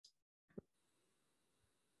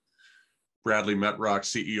Bradley Metrock,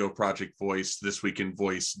 CEO Project Voice, This Week in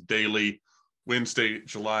Voice Daily, Wednesday,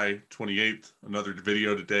 July 28th. Another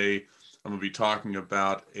video today. I'm going to be talking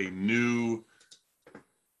about a new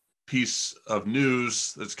piece of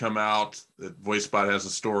news that's come out that VoiceBot has a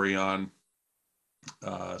story on.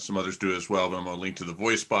 Some others do as well, but I'm going to link to the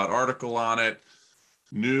VoiceBot article on it.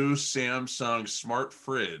 New Samsung smart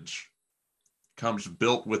fridge comes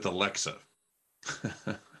built with Alexa.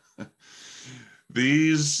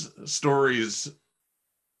 These stories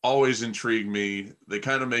always intrigue me. They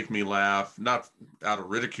kind of make me laugh, not out of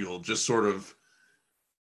ridicule, just sort of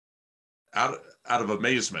out of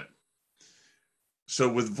amazement.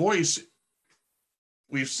 So with voice,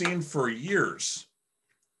 we've seen for years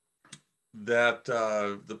that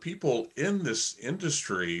the people in this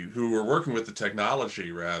industry who are working with the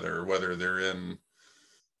technology, rather, whether they're in,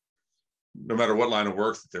 no matter what line of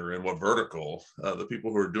work that they're in, what vertical, the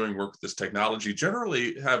people who are doing work with this technology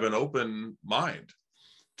generally have an open mind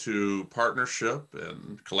to partnership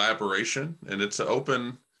and collaboration, and it's an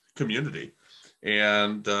open community.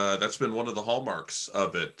 And that's been one of the hallmarks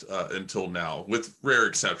of it until now, with rare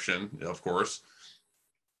exception, of course.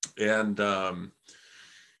 And,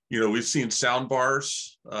 we've seen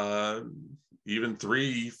soundbars even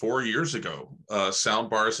 3-4 years ago.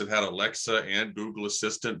 Soundbars that had Alexa and Google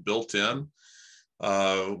Assistant built in.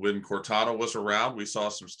 When Cortana was around, we saw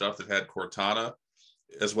some stuff that had Cortana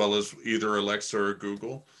as well as either Alexa or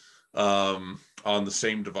Google on the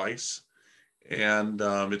same device. And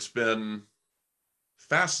it's been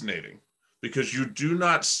fascinating because you do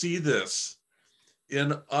not see this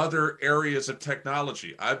in other areas of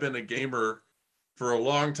technology. I've been a gamer for a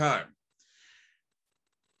long time.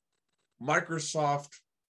 Microsoft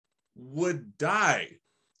would die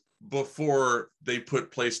before they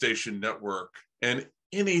put PlayStation Network and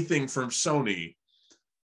anything from Sony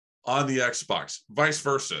on the Xbox. Vice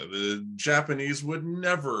versa. The Japanese would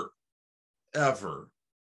never, ever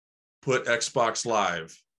put Xbox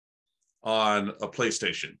Live on a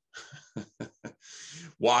PlayStation.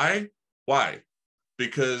 Why?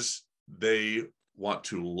 Because they want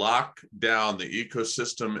to lock down the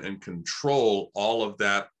ecosystem and control all of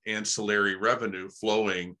that ancillary revenue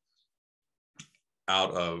flowing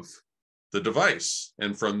out of the device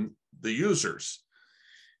and from the users.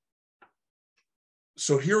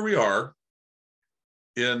 So here we are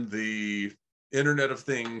in the Internet of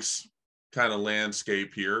Things kind of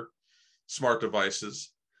landscape here, smart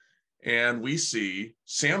devices, and we see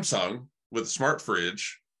Samsung with a smart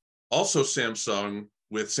fridge, also Samsung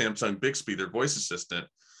with Samsung Bixby, their voice assistant,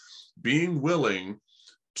 being willing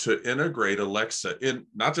to integrate Alexa in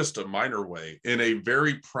not just a minor way, in a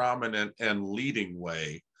very prominent and leading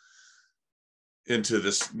way into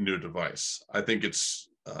this new device. I think it's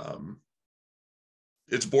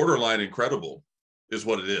borderline incredible, is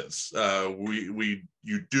what it is.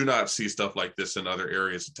 You do not see stuff like this in other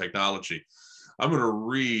areas of technology. I'm going to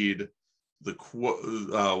read the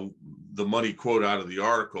money quote out of the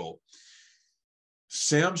article.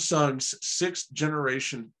 Samsung's 6th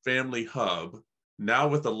generation family hub, now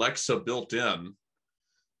with Alexa built in,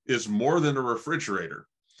 is more than a refrigerator.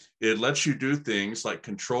 It lets you do things like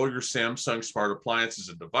control your Samsung smart appliances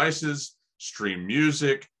and devices, stream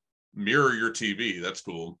music, mirror your TV, that's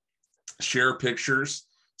cool, share pictures,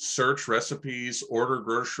 search recipes, order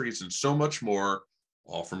groceries, and so much more,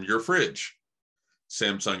 all from your fridge,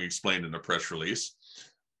 Samsung explained in a press release.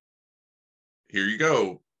 Here you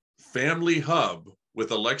go. Family Hub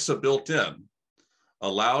with Alexa built in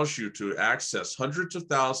allows you to access hundreds of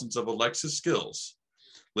thousands of Alexa skills,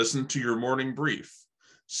 listen to your morning brief,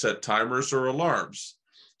 set timers or alarms,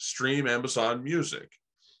 stream Amazon Music,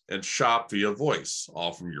 and shop via voice,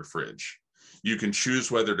 all from your fridge. You can choose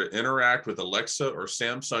whether to interact with Alexa or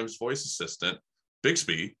Samsung's voice assistant,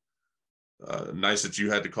 Bixby. Nice that you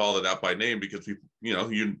had to call it out by name because people, you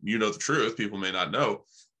know the truth. People may not know,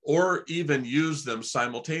 or even use them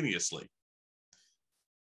simultaneously.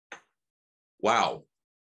 Wow.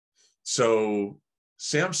 So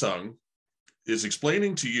Samsung is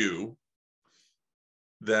explaining to you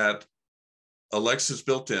that Alexa's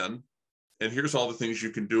built in, and here's all the things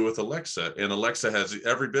you can do with Alexa. And Alexa has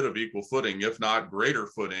every bit of equal footing, if not greater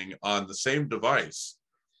footing, on the same device,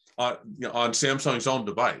 on Samsung's own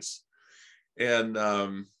device. And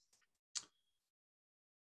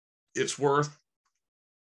it's worth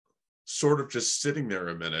sort of just sitting there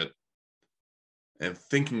a minute and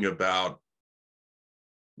thinking about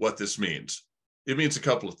what this means. It means a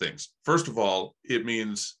couple of things. First of all, it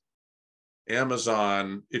means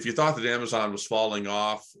Amazon, if you thought that Amazon was falling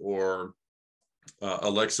off or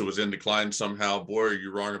Alexa was in decline somehow, boy, are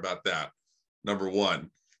you wrong about that. Number one,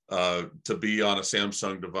 to be on a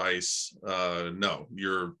Samsung device, no,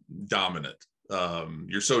 you're dominant.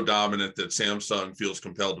 You're so dominant that Samsung feels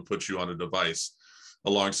compelled to put you on a device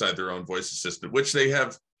alongside their own voice assistant, which they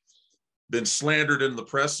have been slandered in the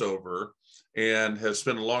press over, and have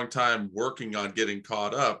spent a long time working on getting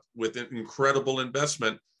caught up with an incredible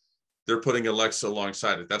investment. They're putting Alexa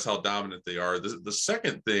alongside it. That's how dominant they are. The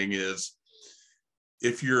second thing is,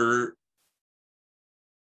 if you're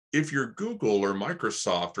Google or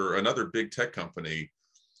Microsoft or another big tech company,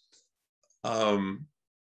 I'm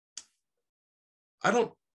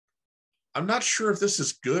not sure if this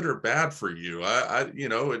is good or bad for you.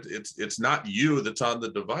 It's not you that's on the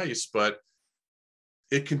device, but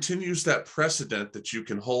it continues that precedent that you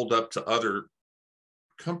can hold up to other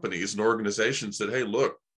companies and organizations that, hey,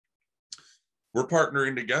 look, we're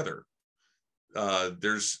partnering together.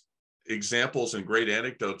 There's examples and great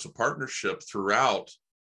anecdotes of partnership throughout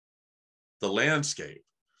the landscape.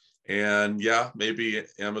 And yeah, maybe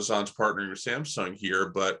Amazon's partnering with Samsung here,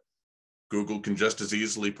 but Google can just as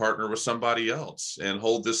easily partner with somebody else, and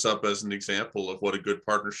hold this up as an example of what a good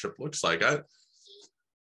partnership looks like.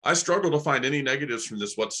 I struggle to find any negatives from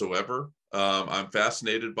this whatsoever. I'm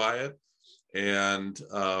fascinated by it, and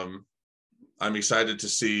I'm excited to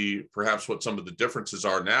see perhaps what some of the differences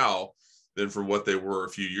are now than from what they were a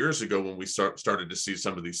few years ago, when we started to see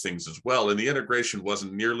some of these things as well. And the integration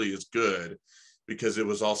wasn't nearly as good because it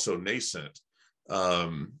was also nascent.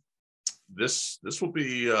 This will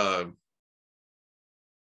be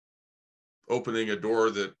opening a door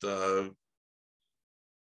that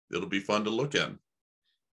it'll be fun to look in.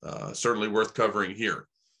 Certainly worth covering here.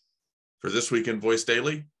 For This Week in Voice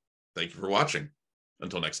Daily, thank you for watching.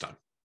 Until next time.